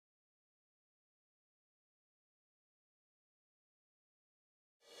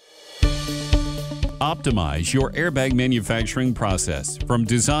Optimize your airbag manufacturing process from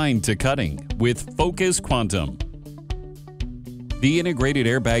design to cutting with FocusQuantum. The integrated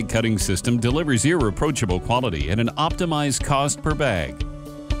airbag cutting system delivers irreproachable quality at an optimized cost per bag.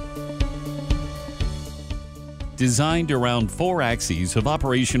 Designed around 4 axes of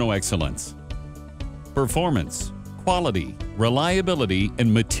operational excellence: performance, quality, reliability,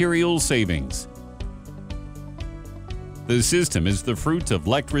 and material savings. The system is the fruit of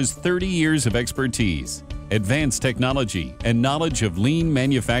Lectra's 30 years of expertise, advanced technology, and knowledge of lean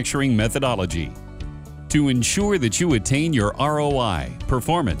manufacturing methodology. To ensure that you attain your ROI,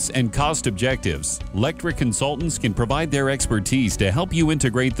 performance, and cost objectives, Lectra consultants can provide their expertise to help you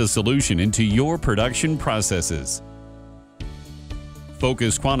integrate the solution into your production processes.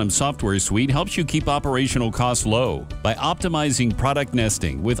 FocusQuantum software suite helps you keep operational costs low by optimizing product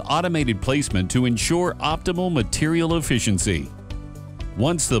nesting with automated placement to ensure optimal material efficiency.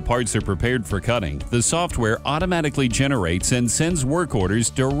 Once the parts are prepared for cutting, the software automatically generates and sends work orders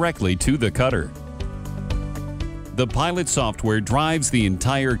directly to the cutter. The pilot software drives the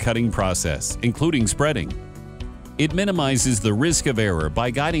entire cutting process, including spreading. It minimizes the risk of error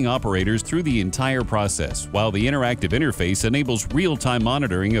by guiding operators through the entire process, while the interactive interface enables real-time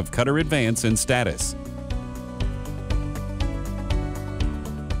monitoring of cutter advance and status.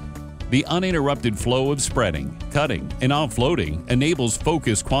 The uninterrupted flow of spreading, cutting, and offloading enables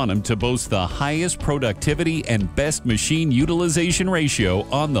FocusQuantum to boast the highest productivity and best machine utilization ratio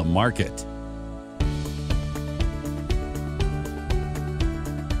on the market.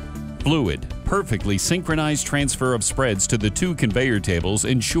 Fluid, perfectly synchronized transfer of spreads to the 2 conveyor tables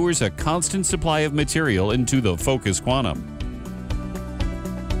ensures a constant supply of material into the FocusQuantum.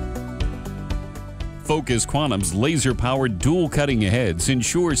 FocusQuantum's laser-powered dual cutting heads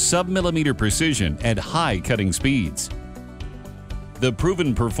ensure sub-millimeter precision at high cutting speeds. The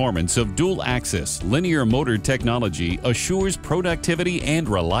proven performance of dual-axis linear motor technology assures productivity and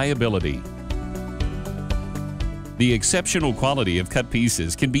reliability. The exceptional quality of cut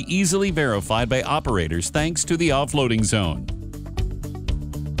pieces can be easily verified by operators thanks to the offloading zone.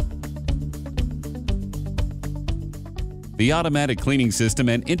 The automatic cleaning system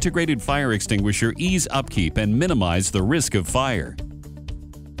and integrated fire extinguisher ease upkeep and minimize the risk of fire.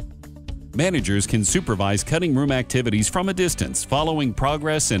 Managers can supervise cutting room activities from a distance, following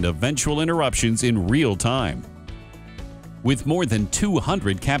progress and eventual interruptions in real time. With more than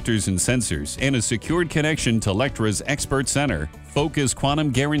 200 captors and sensors and a secured connection to Lectra's Expert Center,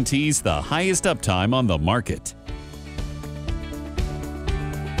 FocusQuantum guarantees the highest uptime on the market.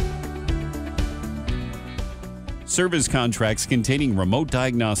 Service contracts containing remote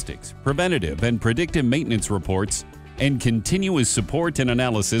diagnostics, preventative and predictive maintenance reports, and continuous support and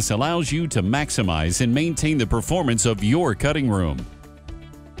analysis allows you to maximize and maintain the performance of your cutting room.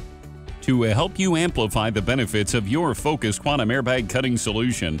 To help you amplify the benefits of your FocusQuantum airbag cutting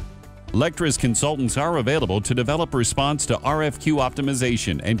solution, Lectra's consultants are available to develop response to RFQ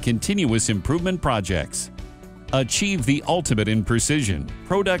optimization and continuous improvement projects. Achieve the ultimate in precision,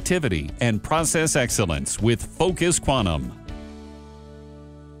 productivity, and process excellence with FocusQuantum.